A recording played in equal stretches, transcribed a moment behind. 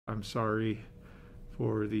I'm sorry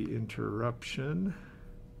for the interruption.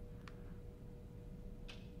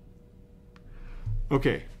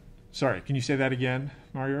 Okay, sorry, can you say that again,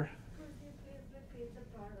 Mario? Could you please repeat the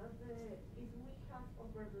part of the, if we have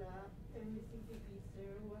overlap and the CTP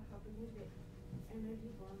zero, what happens with the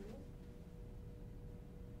energy bonding?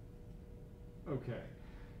 Okay,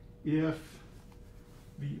 if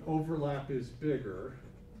the overlap is bigger,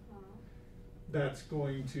 that's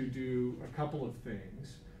going to do a couple of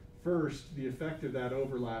things. First, the effect of that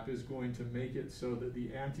overlap is going to make it so that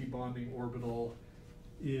the antibonding orbital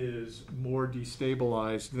is more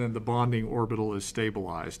destabilized than the bonding orbital is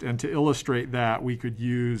stabilized. And to illustrate that, we could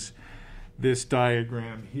use this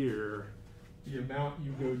diagram here. The amount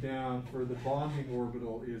you go down for the bonding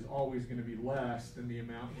orbital is always going to be less than the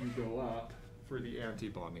amount you go up for the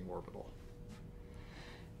antibonding orbital.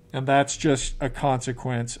 And that's just a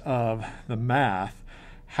consequence of the math.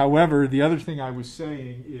 However, the other thing I was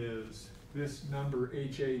saying is this number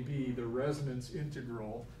HAB, the resonance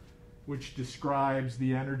integral, which describes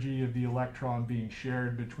the energy of the electron being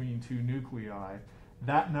shared between two nuclei,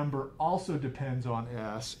 that number also depends on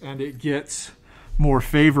S, and it gets more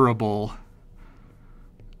favorable.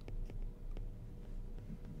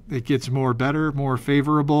 It gets more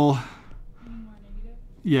favorable. More negative?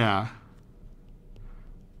 Yeah.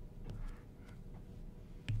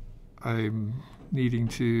 I'm needing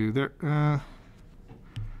to,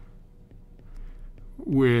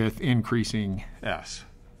 with increasing S.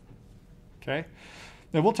 Okay?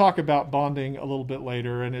 Now we'll talk about bonding a little bit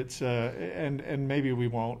later, and it's and maybe we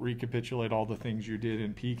won't recapitulate all the things you did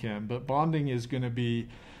in PChem, but bonding is going to be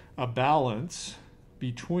a balance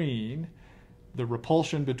between the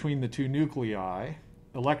repulsion between the two nuclei,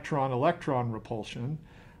 electron-electron repulsion,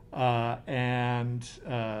 and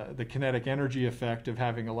the kinetic energy effect of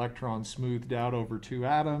having electrons smoothed out over two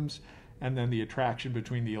atoms, and then the attraction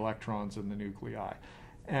between the electrons and the nuclei.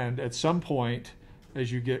 And at some point,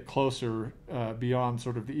 as you get closer beyond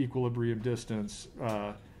sort of the equilibrium distance,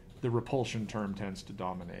 the repulsion term tends to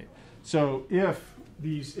dominate. So if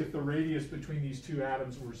the radius between these two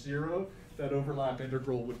atoms were 0, that overlap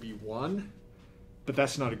integral would be 1. But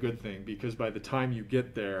that's not a good thing, because by the time you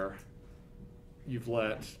get there, you've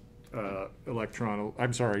let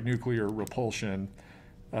nuclear repulsion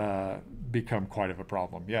become quite of a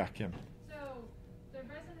problem. Yeah, Kim. So the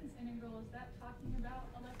resonance integral, is that talking about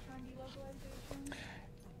electron delocalization?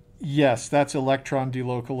 Yes, that's electron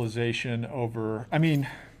delocalization over,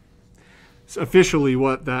 officially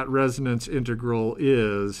what that resonance integral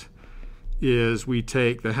is we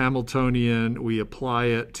take the Hamiltonian, we apply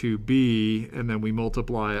it to B, and then we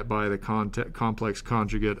multiply it by the complex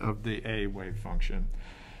conjugate of the A wave function.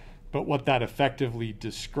 But what that effectively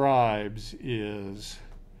describes is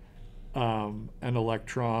an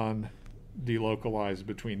electron delocalized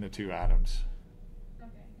between the two atoms. Okay,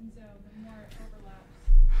 and so the more it overlaps,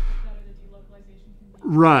 the better the delocalization can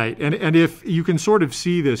be. Right, and if you can sort of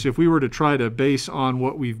see this, if we were to try to base on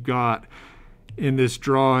what we've got in this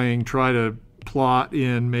drawing, try to plot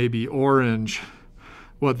in maybe orange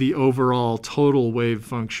what the overall total wave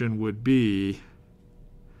function would be.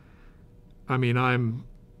 I'm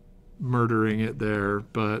murdering it there,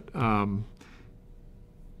 but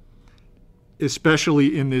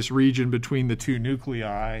especially in this region between the two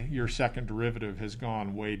nuclei, your second derivative has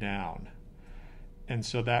gone way down. And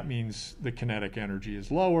so that means the kinetic energy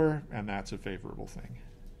is lower, and that's a favorable thing.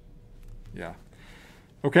 Yeah.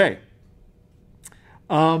 Okay.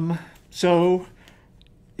 So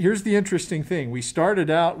here's the interesting thing. We started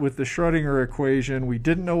out with the Schrödinger equation. We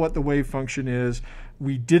didn't know what the wave function is.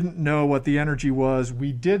 We didn't know what the energy was.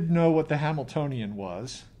 We did know what the Hamiltonian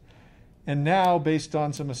was. And now, based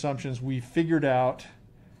on some assumptions, we figured out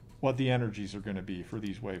what the energies are going to be for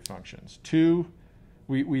these wave functions.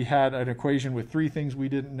 We had an equation with 3 things we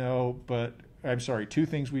didn't know, but, 2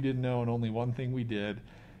 things we didn't know and only 1 thing we did.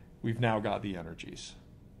 We've now got the energies.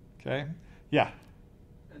 Okay? Yeah?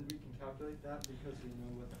 And we can calculate that because we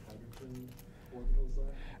know what the hydrogen orbitals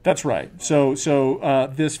are? That's right. So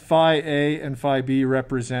this phi A and phi B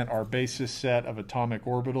represent our basis set of atomic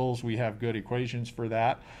orbitals. We have good equations for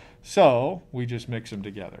that. So we just mix them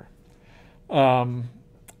together.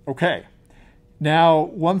 Okay. Now,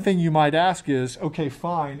 one thing you might ask is, okay,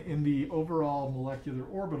 fine, in the overall molecular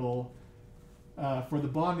orbital, for the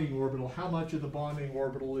bonding orbital, how much of the bonding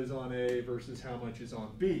orbital is on A versus how much is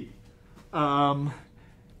on B?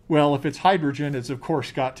 Well, if it's hydrogen, it's of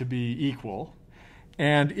course got to be equal.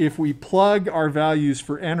 And if we plug our values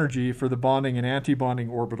for energy for the bonding and antibonding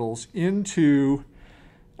orbitals into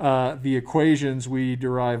the equations we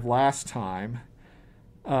derived last time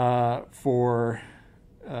for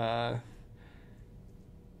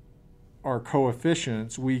our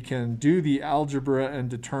coefficients, we can do the algebra and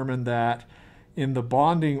determine that in the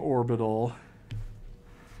bonding orbital,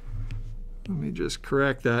 let me just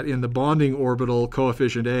correct that, in the bonding orbital,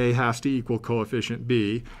 coefficient A has to equal coefficient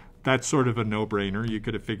B. That's sort of a no-brainer. You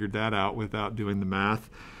could have figured that out without doing the math.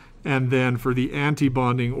 And then for the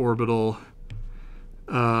antibonding orbital,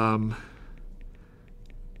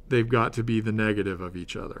 they've got to be the negative of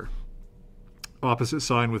each other. Opposite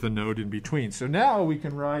sign with a node in between. So now we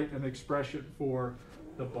can write an expression for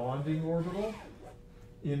the bonding orbital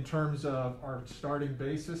in terms of our starting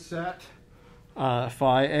basis set.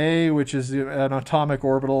 Phi A, which is an atomic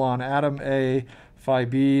orbital on atom A, phi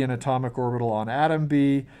B, an atomic orbital on atom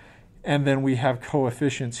B, and then we have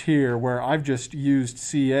coefficients here where I've just used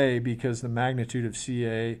Ca because the magnitude of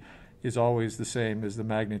Ca is always the same as the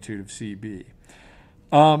magnitude of Cb.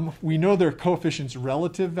 We know they're coefficients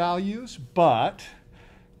relative values, but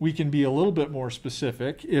we can be a little bit more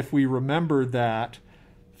specific if we remember that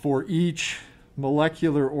for each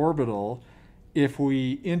molecular orbital, if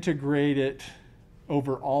we integrate it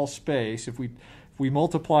over all space, if we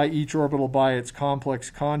multiply each orbital by its complex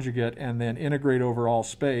conjugate and then integrate over all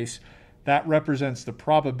space, that represents the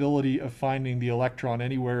probability of finding the electron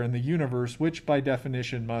anywhere in the universe, which by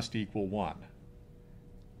definition must equal 1.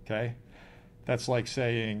 Okay? That's like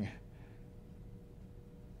saying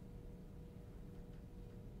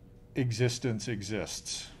existence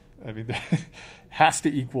exists. I mean, that has to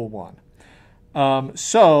equal 1.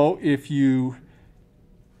 So if you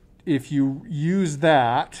use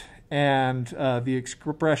that and the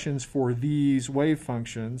expressions for these wave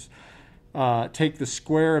functions, take the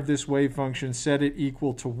square of this wave function, set it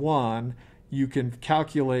equal to 1, you can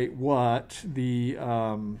calculate what the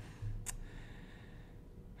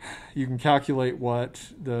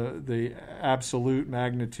absolute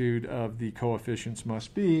magnitude of the coefficients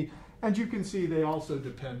must be, and you can see they also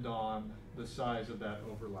depend on the size of that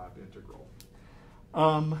overlap integral.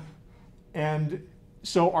 And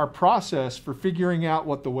so our process for figuring out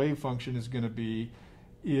what the wave function is going to be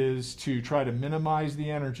is to try to minimize the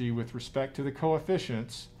energy with respect to the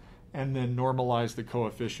coefficients and then normalize the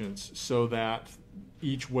coefficients so that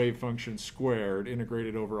each wave function squared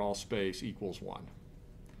integrated over all space equals 1.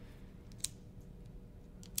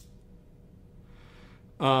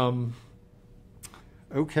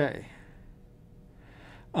 Okay.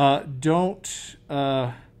 Don't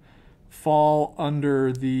fall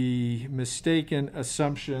under the mistaken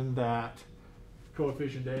assumption that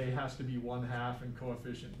coefficient A has to be 1/2 and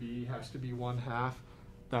coefficient B has to be 1/2.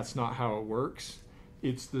 That's not how it works.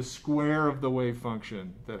 It's the square of the wave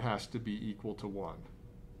function that has to be equal to 1.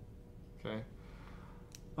 Okay?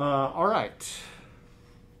 All right.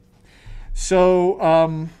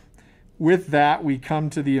 So with that, we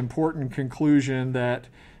come to the important conclusion that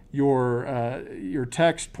your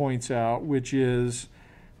text points out, which is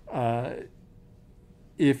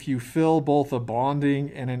if you fill both a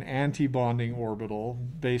bonding and an anti-bonding orbital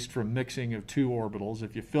based from mixing of two orbitals,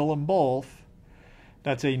 if you fill them both,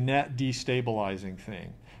 that's a net destabilizing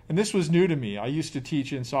thing. And this was new to me. I used to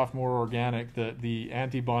teach in sophomore organic that the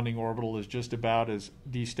anti-bonding orbital is just about as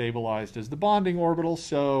destabilized as the bonding orbital,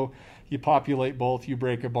 so you populate both, you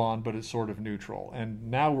break a bond, but it's sort of neutral.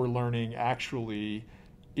 And now we're learning actually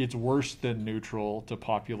it's worse than neutral to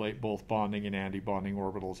populate both bonding and anti-bonding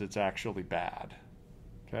orbitals. It's actually bad.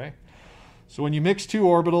 Okay? So when you mix two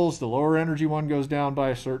orbitals, the lower energy one goes down by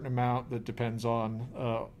a certain amount that depends on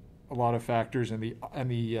a lot of factors, and the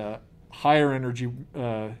higher energy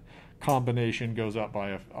combination goes up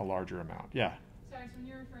by a larger amount. Yeah? Sorry, so when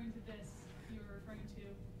you're referring to this, you were referring to,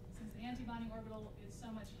 since the antibonding orbital is so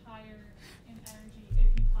much higher in energy, if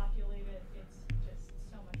you populate it, it's just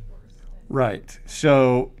so much worse. Right.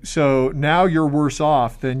 So now you're worse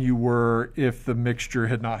off than you were if the mixture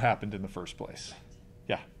had not happened in the first place.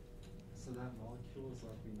 Yeah. So that molecule is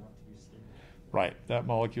likely not to be stable. Right. That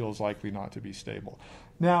molecule is likely not to be stable.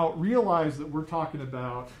 Now, realize that we're talking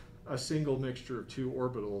about a single mixture of two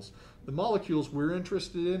orbitals. The molecules we're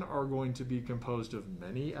interested in are going to be composed of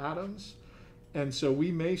many atoms. And so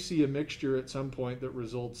we may see a mixture at some point that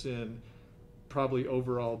results in probably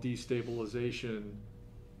overall destabilization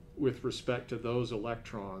with respect to those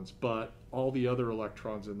electrons, but all the other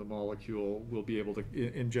electrons in the molecule will be able to,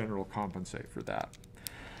 in general, compensate for that.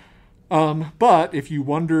 But if you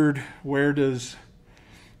wondered where does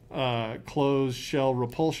closed shell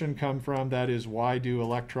repulsion come from, that is, why do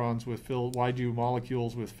molecules with filled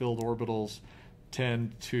orbitals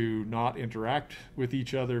tend to not interact with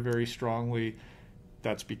each other very strongly?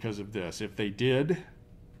 That's because of this. If they did,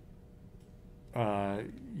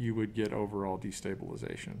 you would get overall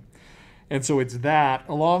destabilization. And so it's that,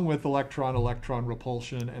 along with electron-electron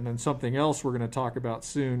repulsion, and then something else we're going to talk about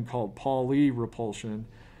soon called Pauli repulsion,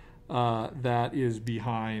 that is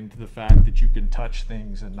behind the fact that you can touch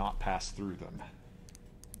things and not pass through them.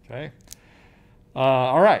 Okay?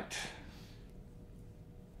 All right.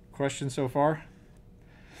 Questions so far?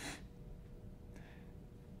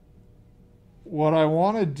 What I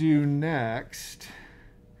want to do next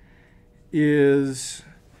is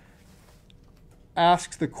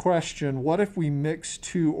ask the question, what if we mix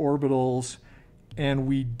two orbitals and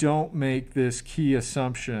we don't make this key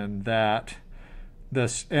assumption that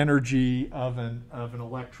this energy of an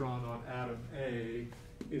electron on atom A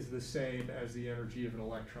is the same as the energy of an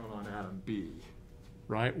electron on atom B,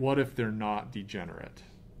 right? What if they're not degenerate?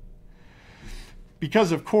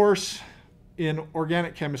 Because, of course, in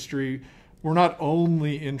organic chemistry, we're not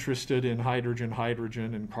only interested in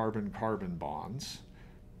hydrogen-hydrogen and carbon-carbon bonds.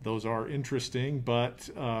 Those are interesting, but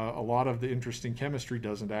a lot of the interesting chemistry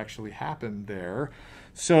doesn't actually happen there.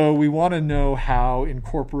 So we want to know how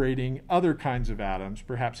incorporating other kinds of atoms,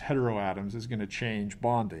 perhaps heteroatoms, is going to change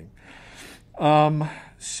bonding.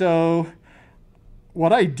 So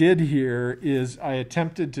what I did here is I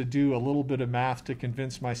attempted to do a little bit of math to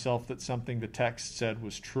convince myself that something the text said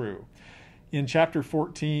was true. In chapter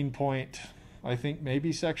 14 I think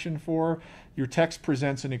maybe section 4, your text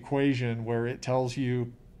presents an equation where it tells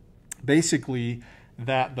you basically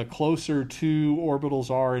that the closer two orbitals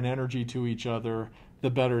are in energy to each other, the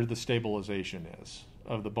better the stabilization is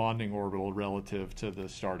of the bonding orbital relative to the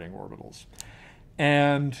starting orbitals.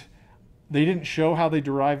 And they didn't show how they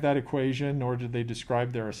derived that equation, nor did they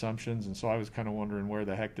describe their assumptions, and so I was kind of wondering where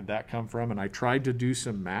the heck did that come from, and I tried to do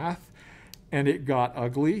some math, and it got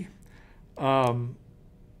ugly.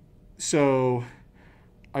 So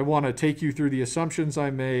I want to take you through the assumptions I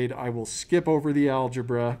made. I will skip over the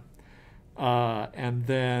algebra, and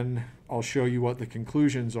then I'll show you what the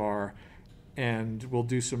conclusions are, and we'll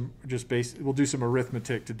do some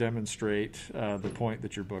arithmetic to demonstrate the point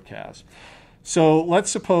that your book has. So let's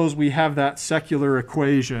suppose we have that secular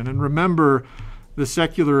equation, and remember, the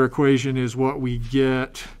secular equation is what we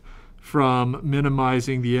get from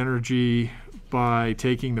minimizing the energy by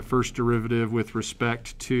taking the first derivative with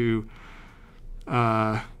respect to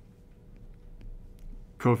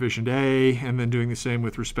coefficient A, and then doing the same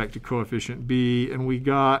with respect to coefficient B, and we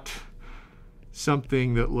got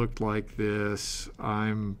something that looked like this.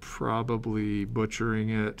 I'm probably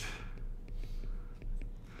butchering it,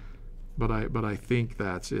 but I think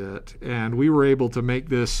that's it. And we were able to make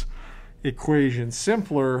this equation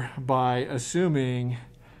simpler by assuming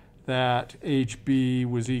that HB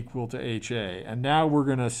was equal to HA. And now we're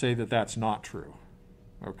going to say that that's not true.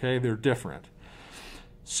 Okay, they're different.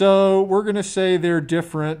 So we're going to say they're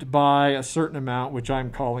different by a certain amount, which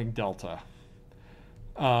I'm calling delta.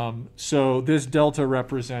 So this delta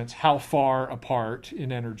represents how far apart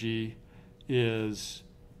in energy is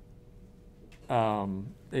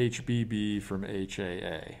HBB from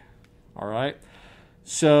HAA. All right?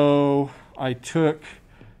 So I took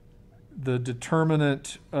the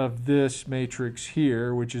determinant of this matrix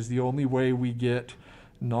here, which is the only way we get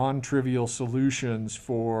non-trivial solutions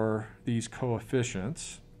for these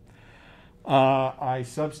coefficients. I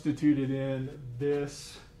substituted in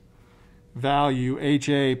this value,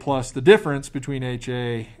 HA plus the difference between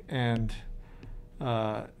HA and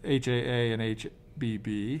HAA and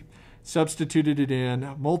HBB, substituted it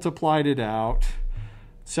in, multiplied it out,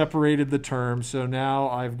 separated the terms, so now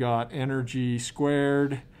I've got energy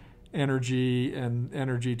squared, energy and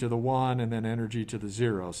energy to the 1, and then energy to the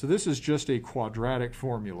 0. So this is just a quadratic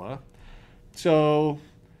formula. So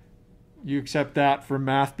you accept that from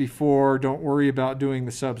math before. Don't worry about doing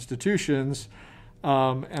the substitutions.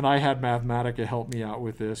 And I had Mathematica help me out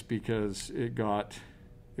with this because it got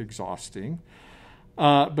exhausting.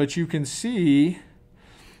 But you can see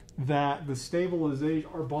that the stabilization,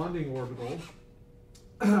 our bonding orbital,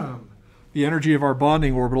 the energy of our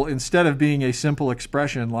bonding orbital, instead of being a simple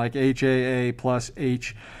expression like HAA plus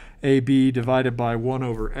HAB divided by 1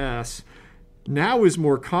 over S, now is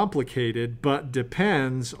more complicated, but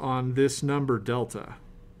depends on this number delta.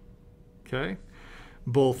 Okay?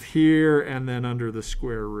 Both here and then under the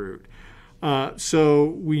square root. So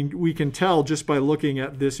we can tell just by looking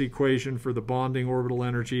at this equation for the bonding orbital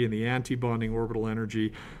energy and the anti-bonding orbital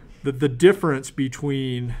energy that the difference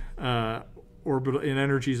between in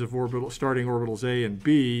energies of starting orbitals A and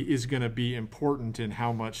B is going to be important in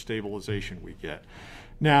how much stabilization we get.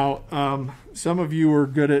 Now, some of you are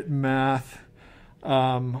good at math.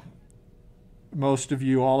 Most of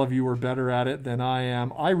you, all of you, are better at it than I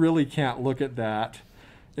am. I really can't look at that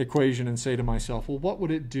equation and say to myself, well, what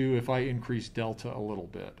would it do if I increase delta a little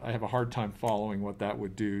bit? I have a hard time following what that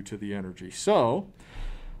would do to the energy. So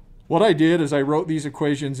what I did is I wrote these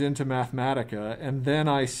equations into Mathematica, and then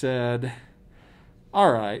I said,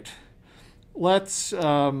 all right, let's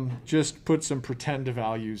just put some pretend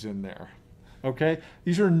values in there. Okay?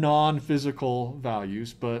 These are non-physical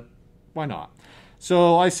values, but why not?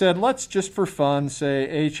 So I said, let's just for fun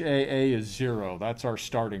say HAA is 0. That's our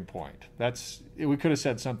starting point. We could have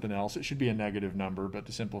said something else. It should be a negative number, but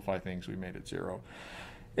to simplify things, we made it 0.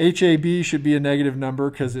 HAB should be a negative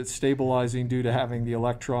number because it's stabilizing due to having the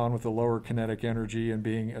electron with a lower kinetic energy and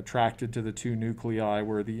being attracted to the two nuclei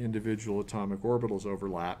where the individual atomic orbitals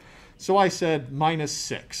overlap. So I said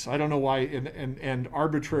 -6. I don't know why, and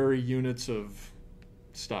arbitrary units of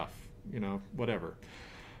stuff, whatever.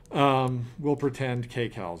 We'll pretend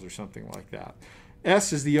kcals or something like that.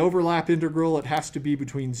 S is the overlap integral. It has to be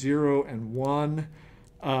between 0 and 1.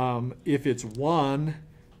 If it's 1,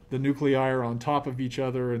 the nuclei are on top of each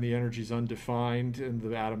other and the energy is undefined and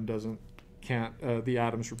the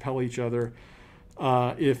atoms repel each other.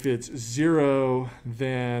 If it's 0,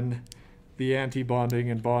 then the antibonding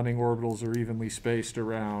and bonding orbitals are evenly spaced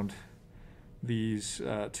around these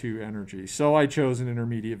two energies. So I chose an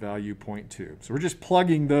intermediate value, 0.2. So we're just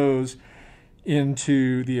plugging those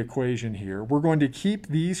into the equation here. We're going to keep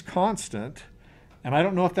these constant, and I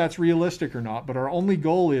don't know if that's realistic or not, but our only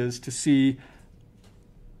goal is to see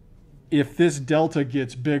if this delta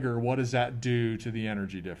gets bigger, what does that do to the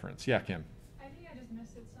energy difference? Yeah, Kim? I think I just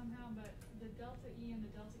missed it somehow, but the delta E and the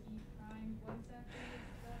delta E prime, what exactly is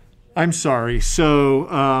that? I'm sorry.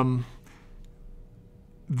 So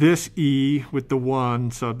this E with the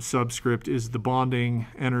 1 subscript is the bonding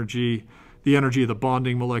energy, the energy of the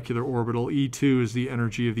bonding molecular orbital. E2 is the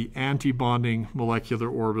energy of the antibonding molecular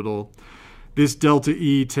orbital. This delta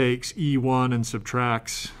E takes E1 and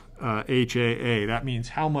subtracts HAA. That means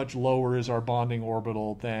how much lower is our bonding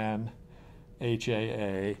orbital than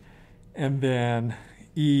HAA. And then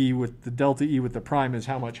E with the delta E with the prime is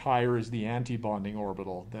how much higher is the antibonding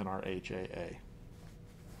orbital than our HAA.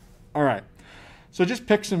 All right. So just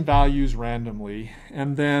pick some values randomly,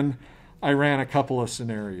 and then I ran a couple of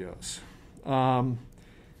scenarios. Did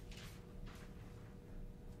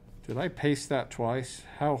I paste that twice?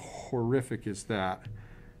 How horrific is that?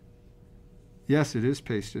 Yes, it is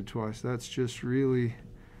pasted twice. That's just really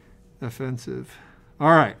offensive.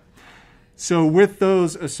 All right. So with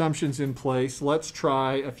those assumptions in place, let's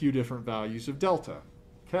try a few different values of delta.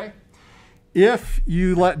 Okay? If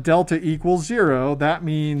you let delta equal 0, that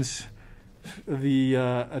means the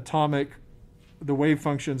wave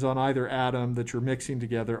functions on either atom that you're mixing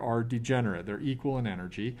together are degenerate. They're equal in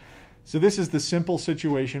energy. So this is the simple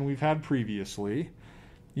situation we've had previously.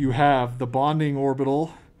 You have the bonding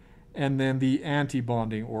orbital and then the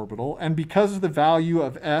anti-bonding orbital. And because of the value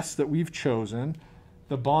of S that we've chosen,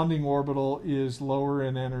 the bonding orbital is lower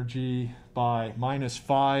in energy by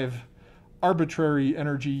 -5 arbitrary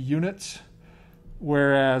energy units,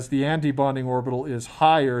 whereas the antibonding orbital is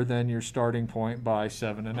higher than your starting point by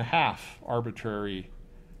 7.5 arbitrary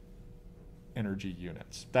energy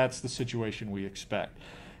units. That's the situation we expect.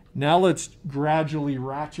 Now let's gradually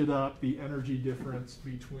ratchet up the energy difference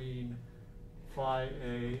between phi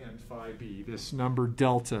A and phi B, this number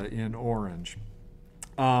delta in orange.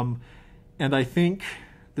 And I think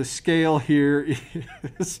the scale here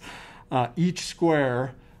is each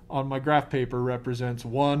square on my graph paper represents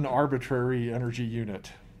 1 arbitrary energy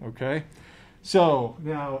unit, okay? So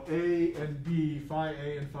now A and B, phi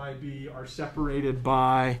A and phi B, are separated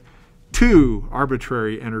by 2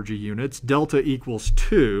 arbitrary energy units. Delta equals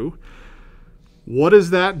 2. What does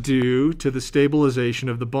that do to the stabilization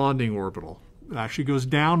of the bonding orbital? It actually goes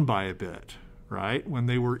down by a bit, right? When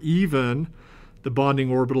they were even, the bonding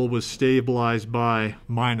orbital was stabilized by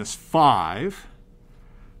 -5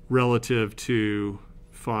 relative to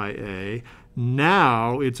phi A.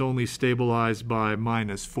 Now it's only stabilized by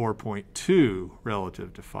 -4.2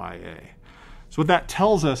 relative to phi A. So what that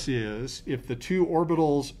tells us is if the two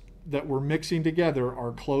orbitals that we're mixing together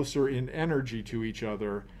are closer in energy to each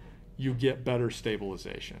other, you get better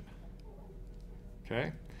stabilization.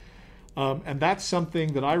 Okay? And that's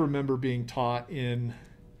something that I remember being taught in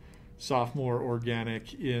sophomore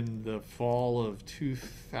organic in the fall of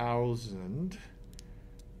 2000.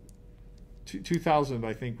 2000,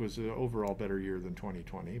 I think, was an overall better year than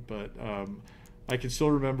 2020, but I can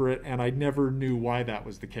still remember it, and I never knew why that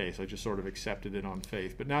was the case. I just sort of accepted it on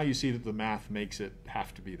faith. But now you see that the math makes it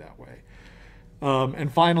have to be that way.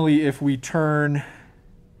 And finally, if we turn...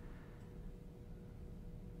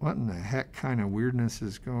 What in the heck kind of weirdness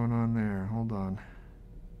is going on there? Hold on.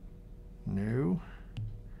 No.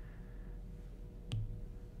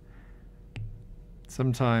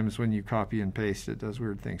 Sometimes when you copy and paste, it does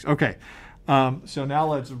weird things. Okay, so now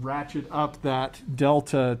let's ratchet up that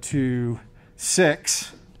delta to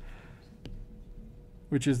 6,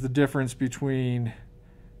 which is the difference between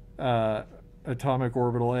atomic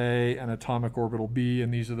orbital A and atomic orbital B,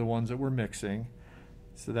 and these are the ones that we're mixing.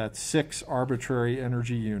 So that's 6 arbitrary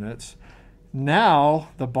energy units.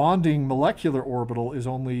 Now the bonding molecular orbital is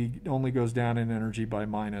only goes down in energy by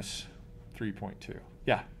minus 3.2.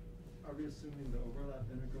 Yeah? Are we assuming the overlap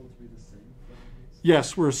integral to be the same for all these?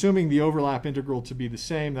 Yes, we're assuming the overlap integral to be the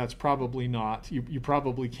same. That's probably not. You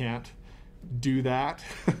probably can't do that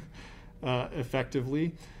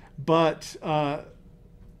effectively. But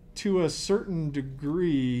to a certain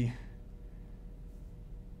degree,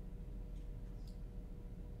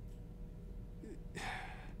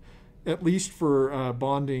 at least for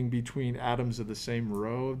bonding between atoms of the same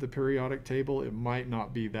row of the periodic table, it might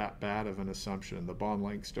not be that bad of an assumption. The bond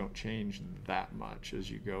lengths don't change that much as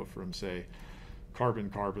you go from, say,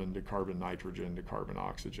 carbon-carbon to carbon-nitrogen to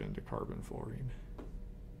carbon-oxygen to carbon-fluorine.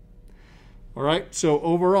 All right, so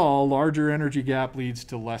overall, larger energy gap leads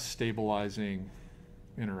to less stabilizing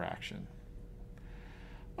interaction.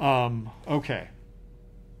 Okay.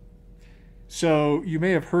 So you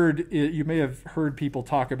may have heard people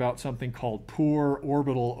talk about something called poor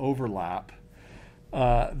orbital overlap.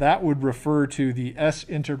 That would refer to the S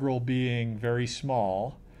integral being very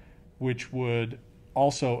small, which would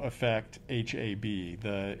also affect HAB,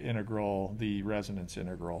 the integral, the resonance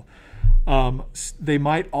integral. They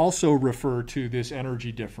might also refer to this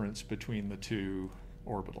energy difference between the two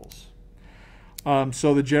orbitals.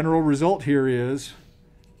 So the general result here is,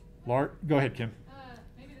 go ahead, Kim.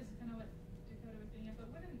 Maybe this is kind of what Dakota was getting at, but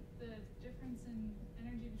wouldn't the difference in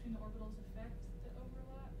energy between the orbitals affect the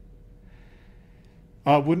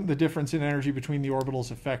overlap? Wouldn't the difference in energy between the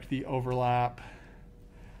orbitals affect the overlap?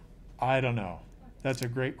 I don't know. That's a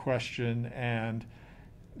great question, and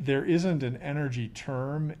there isn't an energy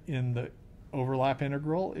term in the overlap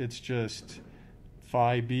integral. It's just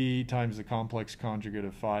phi b times the complex conjugate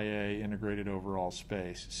of phi a integrated over all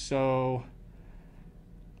space. So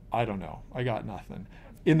I don't know. I got nothing.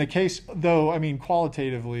 In the case, though, I mean,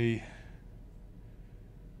 qualitatively,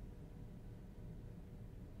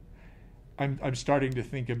 I'm starting to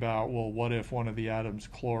think about, well, what if one of the atoms,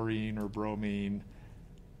 chlorine or bromine,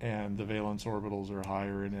 and the valence orbitals are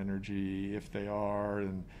higher in energy if they are,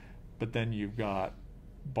 but then you've got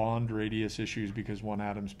bond radius issues because one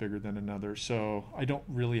atom's bigger than another. So I don't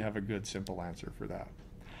really have a good simple answer for that.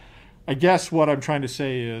 I guess what I'm trying to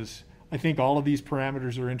say is I think all of these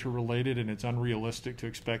parameters are interrelated, and it's unrealistic to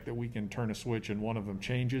expect that we can turn a switch and one of them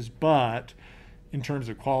changes. But in terms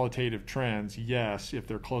of qualitative trends, yes, if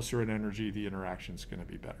they're closer in energy, the interaction's going to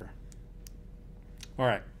be better. All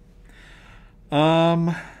right.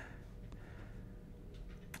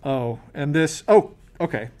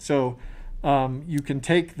 Okay. So you can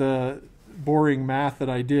take the boring math that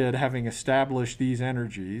I did, having established these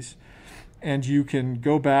energies, and you can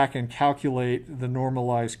go back and calculate the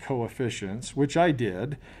normalized coefficients, which I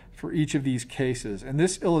did for each of these cases. And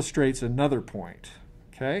this illustrates another point,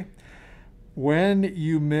 okay? When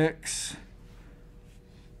you mix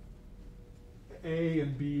A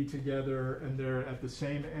and B together and they're at the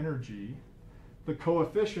same energy, the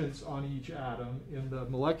coefficients on each atom in the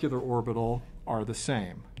molecular orbital are the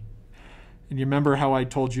same. And you remember how I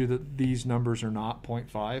told you that these numbers are not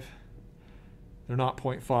 0.5? They're not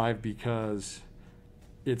 0.5 because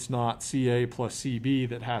it's not Ca plus Cb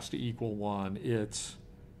that has to equal 1. It's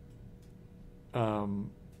the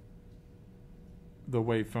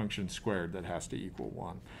wave function squared that has to equal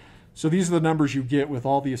 1. So these are the numbers you get with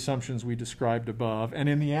all the assumptions we described above. And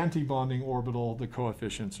in the antibonding orbital, the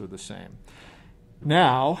coefficients are the same.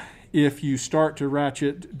 Now, if you start to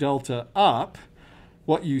ratchet delta up,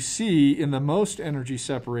 what you see in the most energy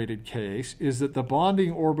separated case is that the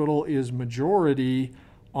bonding orbital is majority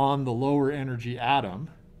on the lower energy atom,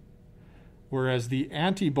 whereas the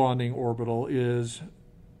antibonding orbital is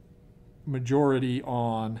majority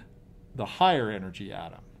on the higher energy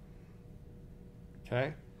atom.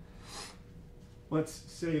 Okay? Let's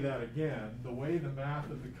say that again. The way the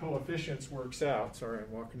math of the coefficients works out, sorry,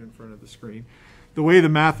 I'm walking in front of the screen. The way the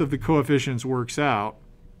math of the coefficients works out,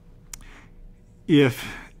 if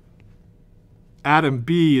atom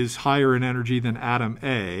B is higher in energy than atom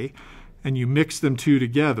A, and you mix them two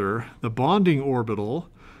together, the bonding orbital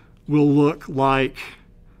will look like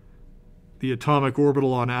the atomic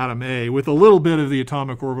orbital on atom A with a little bit of the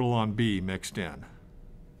atomic orbital on B mixed in.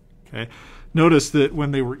 Okay? Notice that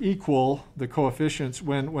when they were equal, the coefficients,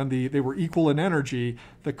 when they were equal in energy,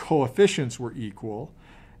 the coefficients were equal.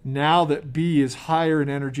 Now that B is higher in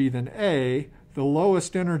energy than A, the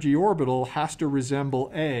lowest energy orbital has to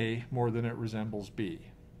resemble A more than it resembles B.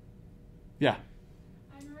 Yeah?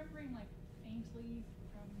 I'm remembering, like, faintly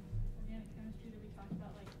from organic chemistry that we talked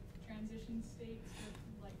about, like, transition states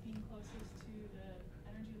with, like, being closest to the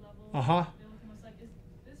energy level. Uh-huh. They look most like, is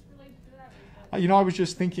this related to that? Or is that I was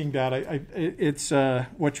just thinking that. It's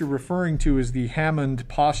what you're referring to is the Hammond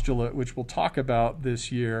postulate, which we'll talk about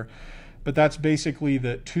this year. But that's basically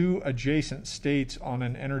that two adjacent states on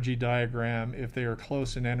an energy diagram, if they are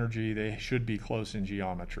close in energy, they should be close in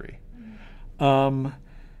geometry.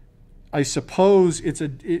 I suppose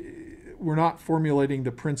we're not formulating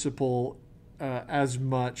the principle as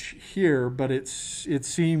much here, but it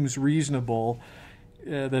seems reasonable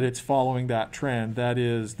that it's following that trend. That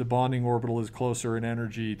is, the bonding orbital is closer in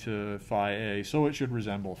energy to phi A, so it should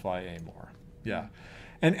resemble phi A more. Yeah,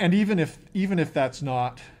 and even if that's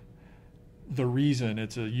not the reason,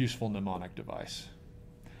 it's a useful mnemonic device.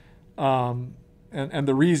 And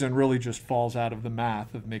the reason really just falls out of the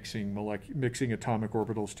math of mixing atomic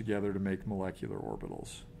orbitals together to make molecular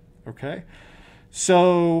orbitals. Okay?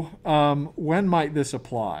 So when might this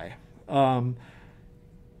apply?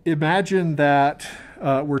 Imagine that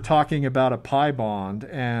we're talking about a pi bond,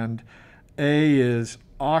 and A is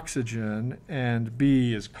oxygen and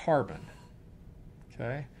B is carbon.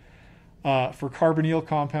 Okay? For carbonyl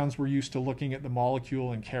compounds, we're used to looking at the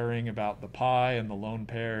molecule and caring about the pi and the lone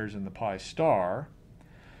pairs and the pi star.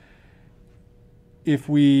 If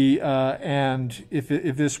we if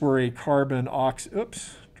this were a carbon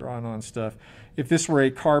drawing on stuff. If this were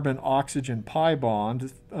a carbon oxygen pi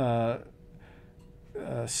bond,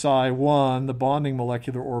 psi 1, the bonding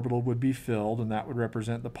molecular orbital would be filled, and that would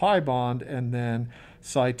represent the pi bond, and then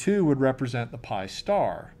psi 2 would represent the pi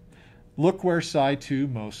star. Look where psi 2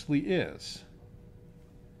 mostly is.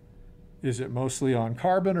 Is it mostly on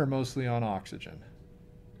carbon or mostly on oxygen?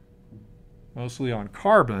 Mostly on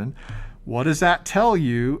carbon. What does that tell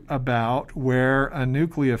you about where a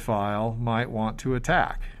nucleophile might want to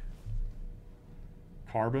attack?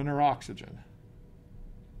 Carbon or oxygen?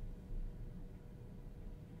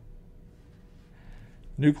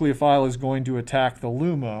 Nucleophile is going to attack the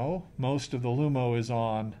LUMO. Most of the LUMO is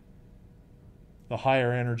on the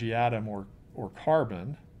higher energy atom or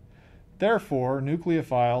carbon. Therefore,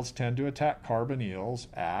 nucleophiles tend to attack carbonyls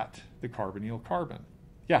at the carbonyl carbon.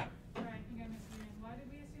 Yeah? Right, I think I missed you. Why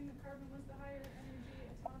did we assume that carbon was the higher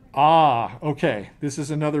energy atomic? Okay. This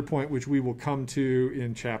is another point which we will come to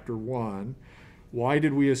in chapter 1. Why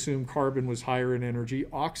did we assume carbon was higher in energy?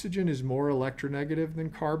 Oxygen is more electronegative than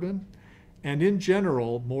carbon. And in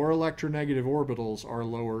general, more electronegative orbitals are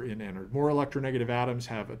lower in energy. More electronegative atoms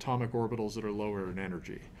have atomic orbitals that are lower in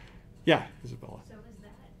energy. Yeah, Isabella. So is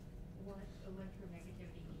that what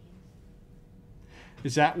electronegativity means?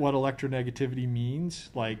 Is that what electronegativity means?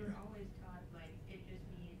 Like, We were always taught, like, it just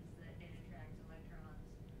means that it attracts electrons.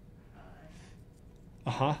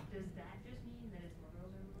 Does that just mean that its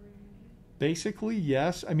orbitals are lower in energy? Basically,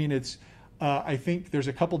 yes. I mean, it's. I think there's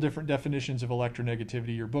a couple different definitions of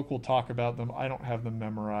electronegativity. Your book will talk about them. I don't have them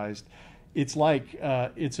memorized. It's like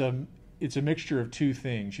it's a mixture of two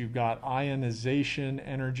things. You've got ionization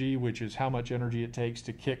energy, which is how much energy it takes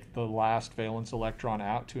to kick the last valence electron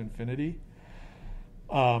out to infinity.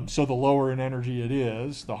 So the lower in energy it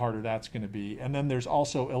is, the harder that's going to be. And then there's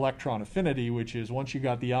also electron affinity, which is once you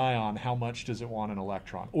got the ion, how much does it want an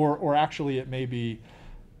electron? Or actually it may be,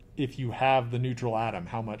 if you have the neutral atom,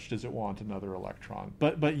 how much does it want another electron?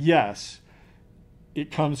 But yes,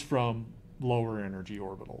 it comes from lower energy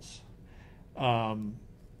orbitals. And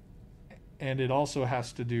it also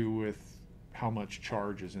has to do with how much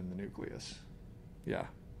charge is in the nucleus. Yeah.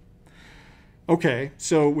 Okay,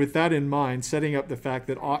 so with that in mind, setting up the fact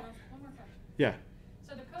that... One more question. Yeah.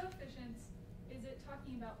 So the coefficients, is it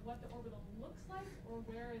talking about what the orbital looks like or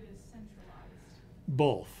where it is centralized?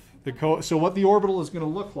 Both. So what the orbital is going to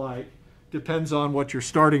look like depends on what your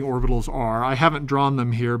starting orbitals are. I haven't drawn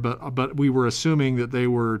them here, but we were assuming that they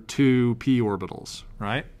were 2 p orbitals,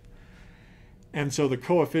 right? And so the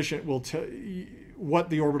coefficient will tell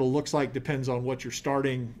what the orbital looks like depends on what your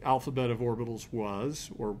starting alphabet of orbitals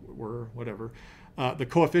was, or were, whatever. The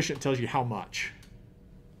coefficient tells you how much.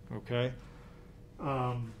 Okay?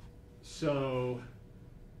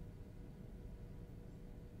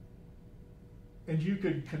 And you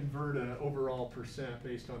could convert an overall percent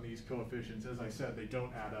based on these coefficients. As I said, they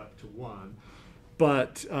don't add up to 1.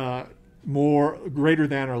 But greater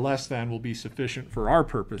than or less than will be sufficient for our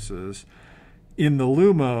purposes. In the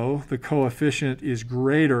LUMO, the coefficient is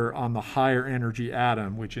greater on the higher energy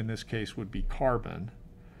atom, which in this case would be carbon.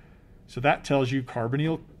 So that tells you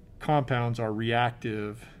carbonyl compounds are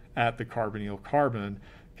reactive at the carbonyl carbon,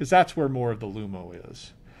 because that's where more of the LUMO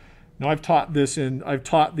is. Now I've taught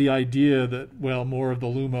the idea that, well, more of the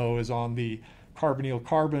LUMO is on the carbonyl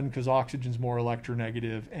carbon because oxygen's more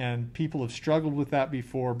electronegative, and people have struggled with that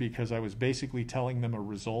before because I was basically telling them a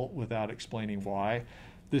result without explaining why.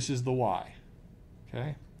 This is the why.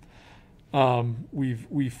 Okay.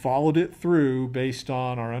 We've followed it through based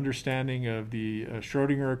on our understanding of the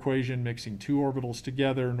Schrodinger equation, mixing two orbitals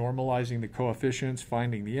together, normalizing the coefficients,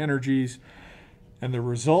 finding the energies, and the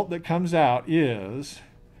result that comes out is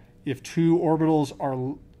if two orbitals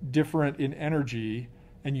are different in energy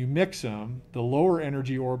and you mix them, the lower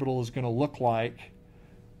energy orbital is going to look like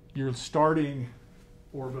your starting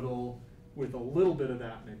orbital with a little bit of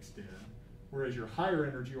that mixed in, whereas your higher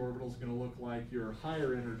energy orbital is going to look like your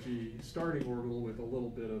higher energy starting orbital with a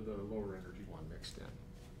little bit of the lower energy one mixed in.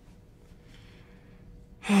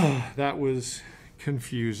 That was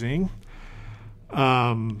confusing.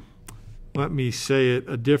 Let me say it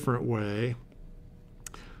a different way.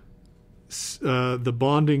 The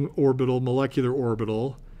bonding orbital, molecular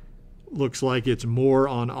orbital, looks like it's more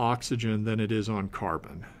on oxygen than it is on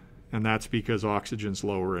carbon. And that's because oxygen's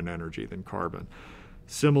lower in energy than carbon.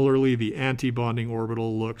 Similarly, the antibonding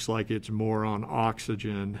orbital looks like it's more on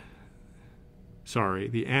oxygen. Sorry,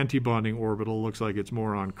 the antibonding orbital looks like it's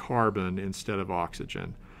more on carbon instead of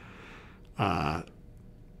oxygen. And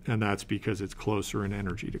that's because it's closer in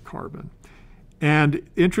energy to carbon. And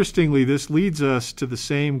interestingly, this leads us to the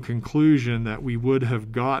same conclusion that we would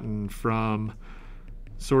have gotten from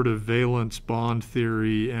sort of valence bond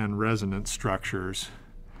theory and resonance structures.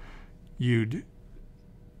 Of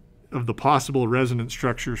the possible resonance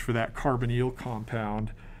structures for that carbonyl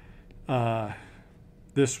compound, the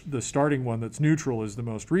starting one that's neutral is the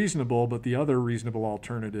most reasonable, but the other reasonable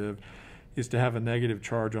alternative is to have a negative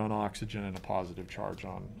charge on oxygen and a positive charge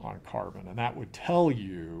on carbon. And that would tell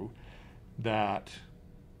you that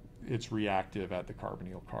it's reactive at the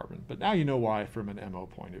carbonyl carbon. But now you know why from an MO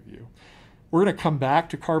point of view. We're going to come back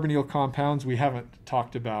to carbonyl compounds. We haven't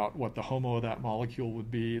talked about what the HOMO of that molecule would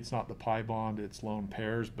be. It's not the pi bond, it's lone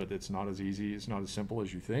pairs, but it's not as easy, it's not as simple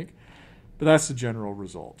as you think. But that's the general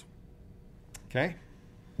result. Okay?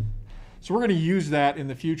 So we're going to use that in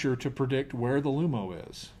the future to predict where the LUMO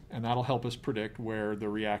is, and that'll help us predict where the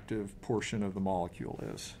reactive portion of the molecule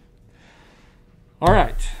is. All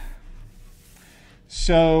right.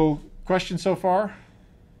 So, questions so far?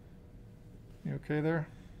 You okay there?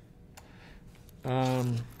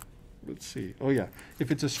 Let's see. Oh, yeah. If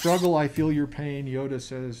it's a struggle, I feel your pain. Yoda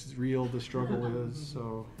says real the struggle is.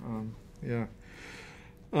 So, yeah.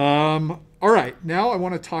 All right. Now I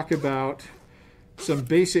want to talk about some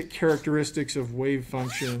basic characteristics of wave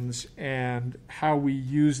functions and how we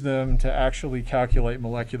use them to actually calculate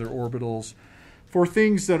molecular orbitals for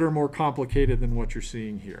things that are more complicated than what you're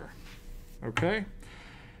seeing here. Okay?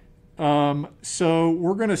 So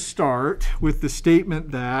we're going to start with the statement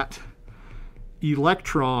that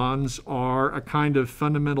electrons are a kind of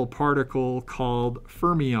fundamental particle called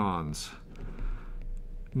fermions,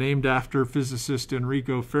 named after physicist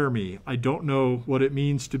Enrico Fermi. I don't know what it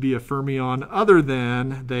means to be a fermion other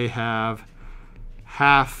than they have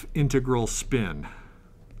half integral spin.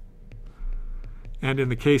 And in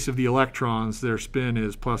the case of the electrons, their spin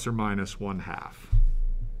is plus or minus 1/2.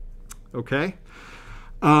 Okay?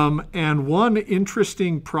 And one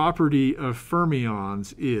interesting property of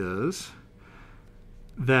fermions is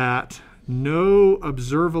that no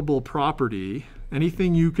observable property,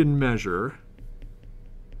 anything you can measure,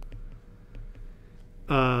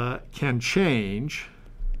 can change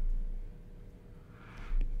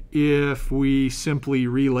if we simply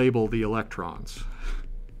relabel the electrons.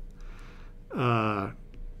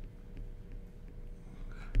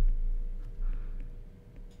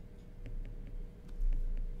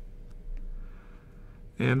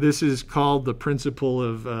 And this is called the principle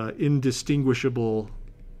of indistinguishable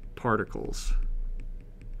particles.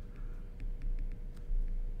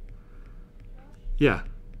 Yeah.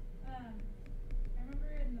 I remember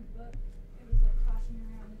in the book it was like tossing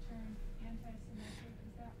around the term anti-symmetric.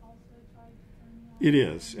 Is that also tied to fermions? It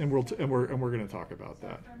is, and we're going to talk about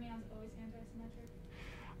that. Fermions always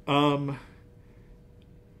anti-symmetric?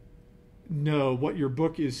 No, what your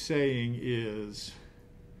book is saying is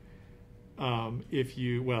can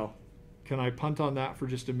I punt on that for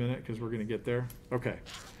just a minute because we're going to get there? Okay.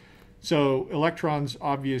 So electrons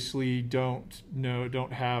obviously don't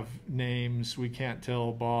have names. We can't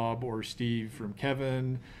tell Bob or Steve from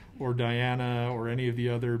Kevin or Diana or any of the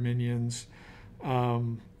other minions.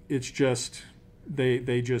 It's just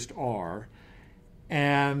they just are.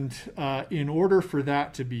 And in order for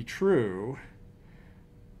that to be true,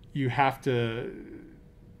 you have to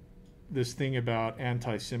this thing about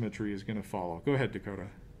anti-symmetry is going to follow. Go ahead, Dakota.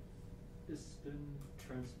 Is spin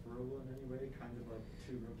transferable in any way? Kind of like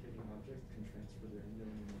two rotating objects can transfer their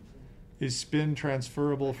angular momentum? Is spin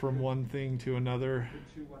transferable from one thing to another?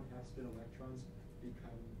 Could two 1/2 spin electrons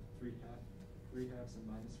become 3 halves and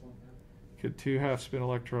minus 1/2? Could 2 half spin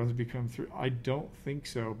electrons become 3? I don't think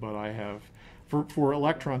so, but I have. For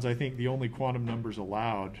electrons, I think the only quantum numbers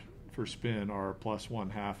allowed for spin are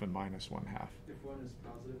 +1/2 and -1/2. If one is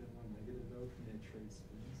positive and one negative, though, can they trade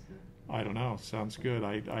spins? I don't know. Sounds good.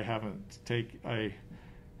 I haven't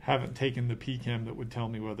taken the PChem that would tell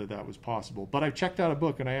me whether that was possible. But I've checked out a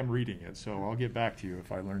book and I am reading it, so I'll get back to you if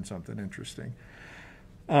I learn something interesting.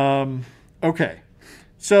 Okay,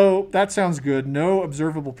 so that sounds good. No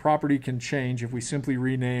observable property can change if we simply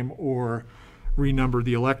rename or renumber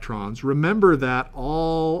the electrons. Remember that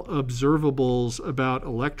all observables about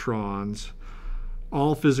electrons,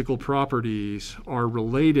 all physical properties, are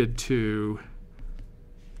related to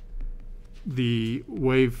the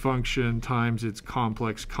wave function times its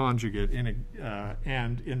complex conjugate,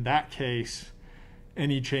 and in that case,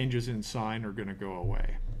 any changes in sign are going to go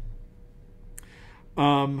away.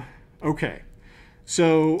 Okay,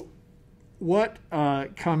 so what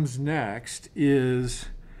comes next is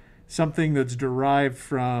something that's derived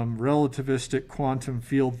from relativistic quantum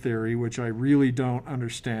field theory, which I really don't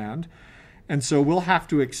understand, and so we'll have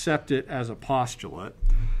to accept it as a postulate.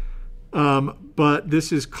 But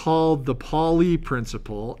this is called the Pauli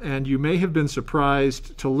principle, and you may have been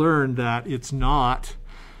surprised to learn that it's not,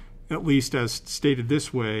 at least as stated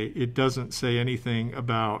this way, it doesn't say anything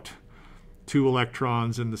about two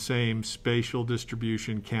electrons in the same spatial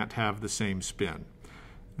distribution can't have the same spin.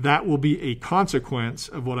 That will be a consequence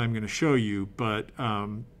of what I'm going to show you, but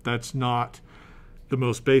that's not the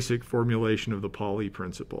most basic formulation of the Pauli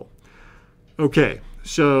principle. Okay,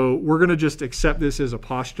 so we're going to just accept this as a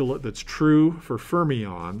postulate that's true for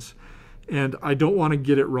fermions, and I don't want to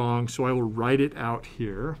get it wrong, so I will write it out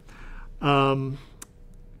here. The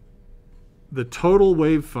total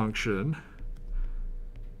wave function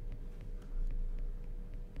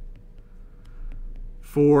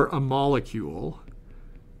for a molecule.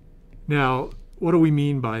 Now, what do we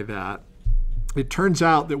mean by that? It turns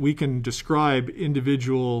out that we can describe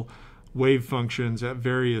individual wave functions at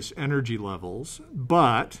various energy levels,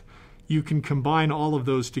 but you can combine all of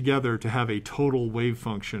those together to have a total wave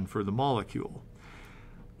function for the molecule,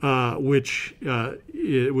 which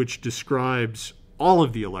describes all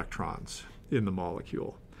of the electrons in the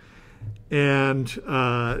molecule. And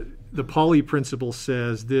the Pauli principle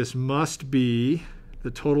says this must be,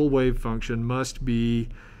 the total wave function must be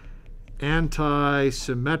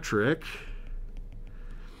anti-symmetric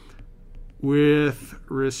with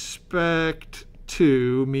respect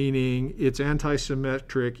to, meaning it's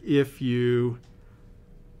anti-symmetric if you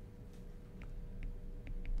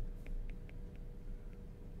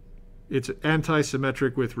it's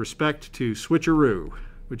anti-symmetric with respect to switcheroo,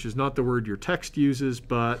 which is not the word your text uses,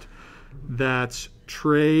 but that's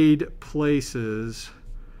trade places,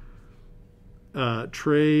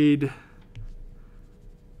 trade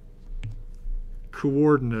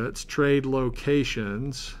coordinates, trade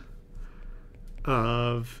locations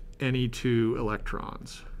of any two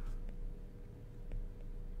electrons.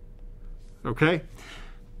 Okay?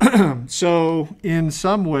 So in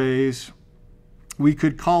some ways, we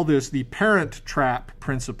could call this the parent trap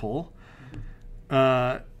principle,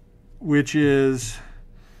 which is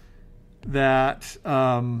that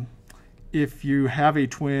if you have a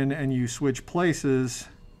twin and you switch places,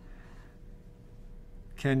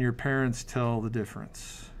 can your parents tell the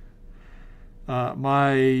difference?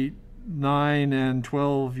 My 9 and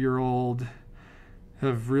 12-year-old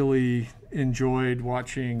have really enjoyed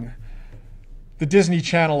watching the Disney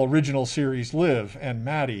Channel original series Liv and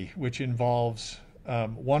Maddie, which involves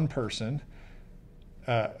one person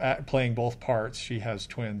playing both parts. She has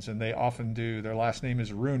twins, and they often do, their last name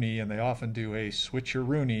is Rooney, and they often do a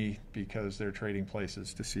switcher-Rooney because they're trading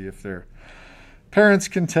places to see if their parents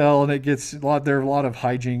can tell, and it gets there are a lot of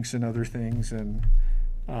hijinks and other things, and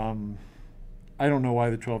I don't know why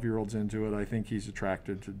the 12-year-old's into it. I think he's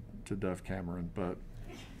attracted to Dove Cameron, but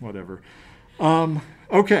whatever.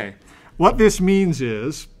 Okay, what this means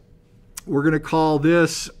is we're going to call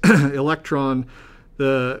this electron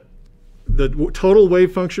the total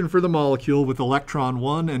wave function for the molecule with electron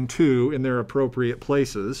 1 and 2 in their appropriate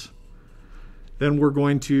places. Then we're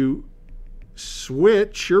going to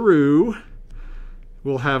switcheroo.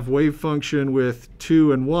 We'll have wave function with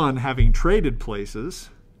 2 and 1 having traded places.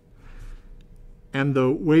 And the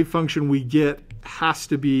wave function we get has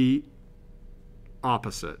to be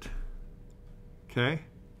opposite. Okay?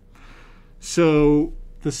 So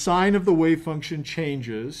the sign of the wave function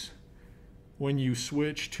changes when you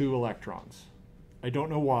switch two electrons. I don't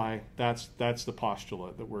know why. That's the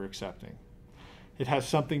postulate that we're accepting. It has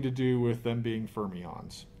something to do with them being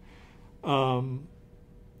fermions.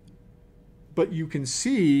 But you can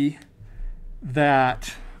see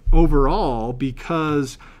that overall,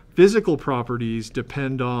 because physical properties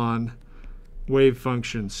depend on wave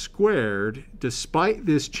function squared, despite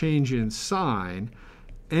this change in sign,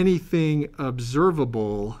 anything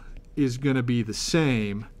observable is going to be the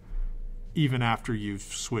same even after you've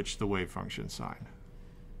switched the wave function sign.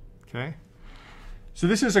 Okay? So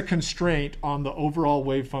this is a constraint on the overall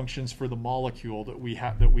wave functions for the molecule that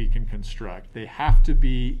we can construct. They have to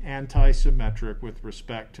be anti-symmetric with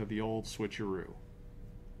respect to the old switcheroo.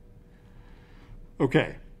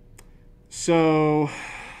 Okay. So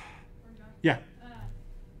yeah.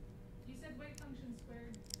 You said wave function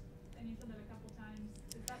squared, and you said that a couple times.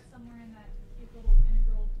 Is that somewhere in that cute little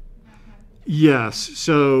integral mathematical? Yes.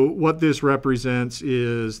 So what this represents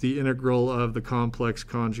is the integral of the complex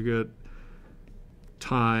conjugate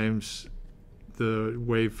times the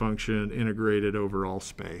wave function integrated over all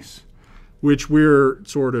space, which we're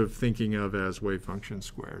sort of thinking of as wave function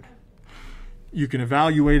squared. You can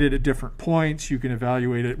evaluate it at different points. You can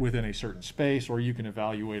evaluate it within a certain space, or you can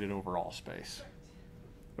evaluate it over all space.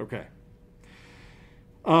 Okay.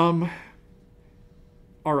 All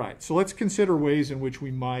right, so let's consider ways in which we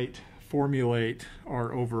might formulate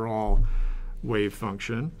our overall wave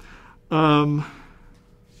function.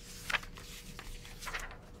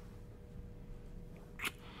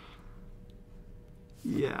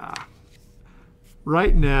 Yeah.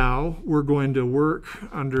 Right now, we're going to work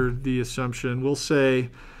under the assumption, we'll say,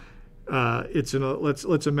 let's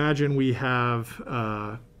imagine we have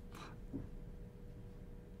a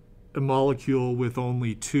molecule with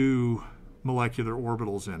only two molecular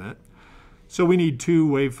orbitals in it. So we need two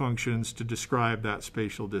wave functions to describe that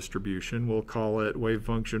spatial distribution. We'll call it wave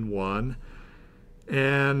function 1.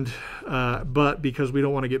 And, but because we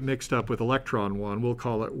don't want to get mixed up with electron 1, we'll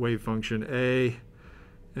call it wave function A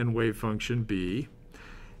and wave function B.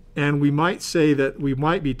 And we might say that, we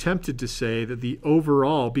might be tempted to say that the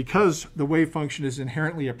overall, because the wave function is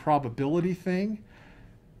inherently a probability thing,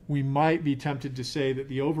 we might be tempted to say that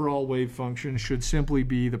the overall wave function should simply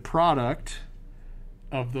be the product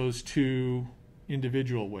of those two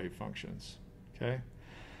individual wave functions. Okay?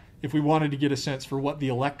 If we wanted to get a sense for what the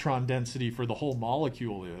electron density for the whole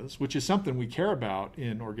molecule is, which is something we care about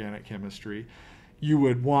in organic chemistry, you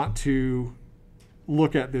would want to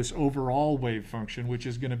look at this overall wave function, which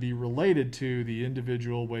is going to be related to the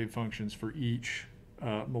individual wave functions for each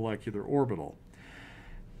molecular orbital.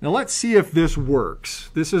 Now let's see if this works.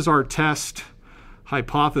 This is our test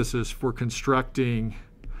hypothesis for constructing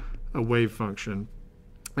a wave function.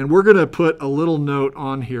 And we're going to put a little note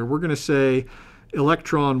on here. We're going to say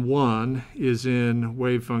electron 1 is in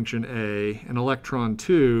wave function A, and electron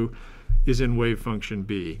 2 is in wave function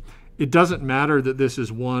B. It doesn't matter that this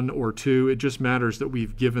is 1 or 2. It just matters that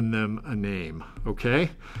we've given them a name, okay?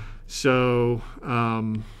 So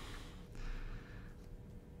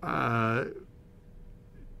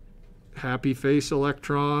happy face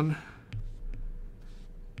electron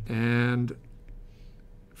and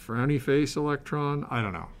frowny face electron. I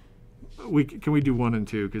don't know. Can we do 1 and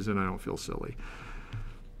 2, because then I don't feel silly.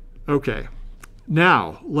 Okay.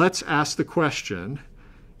 Now, let's ask the question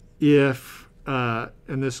if,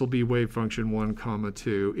 and this will be wave function 1,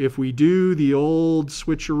 2. If we do the old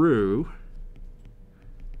switcheroo,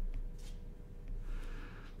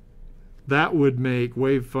 that would make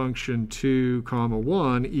wave function 2,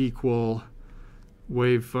 1 equal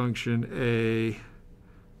wave function A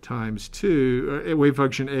times 2, wave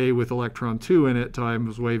function A with electron 2 in it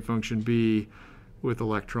times wave function B with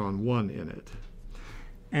electron 1 in it.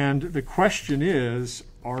 And the question is,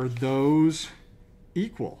 are those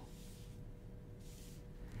equal?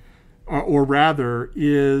 Or rather,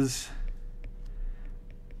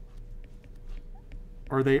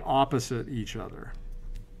 are they opposite each other?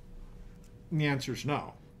 And the answer is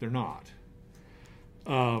no, they're not.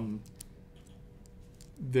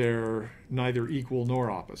 They're neither equal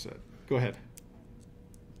nor opposite. Go ahead.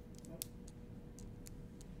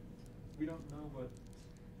 We don't know what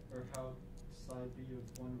or how side B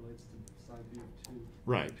of 1 relates to side B of 2.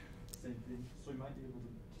 Right. Same thing. So we might be able to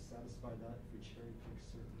satisfy that if we cherry pick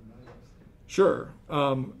certain values. Sure.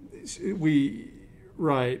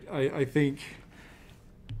 I think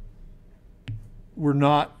we're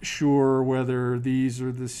not sure whether these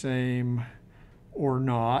are the same or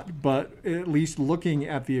not, but at least looking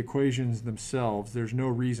at the equations themselves, there's no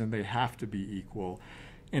reason they have to be equal.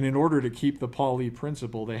 And in order to keep the Pauli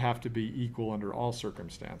principle, they have to be equal under all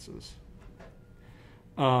circumstances.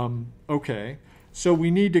 Okay, so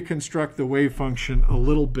we need to construct the wave function a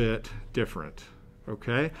little bit different,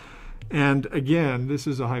 okay? And again, this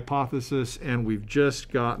is a hypothesis, and we've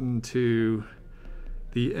just gotten to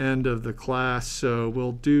the end of the class, so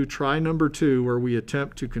we'll do try number 2, where we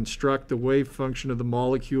attempt to construct the wave function of the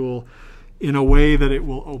molecule in a way that it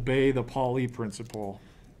will obey the Pauli principle.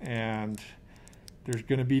 And there's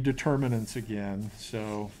going to be determinants again,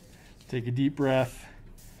 so take a deep breath,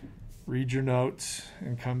 read your notes,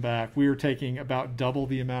 and come back. We are taking about double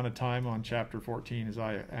the amount of time on chapter 14 as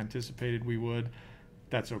I anticipated we would.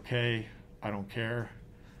 That's okay. I don't care.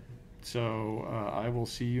 So I will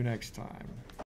see you next time.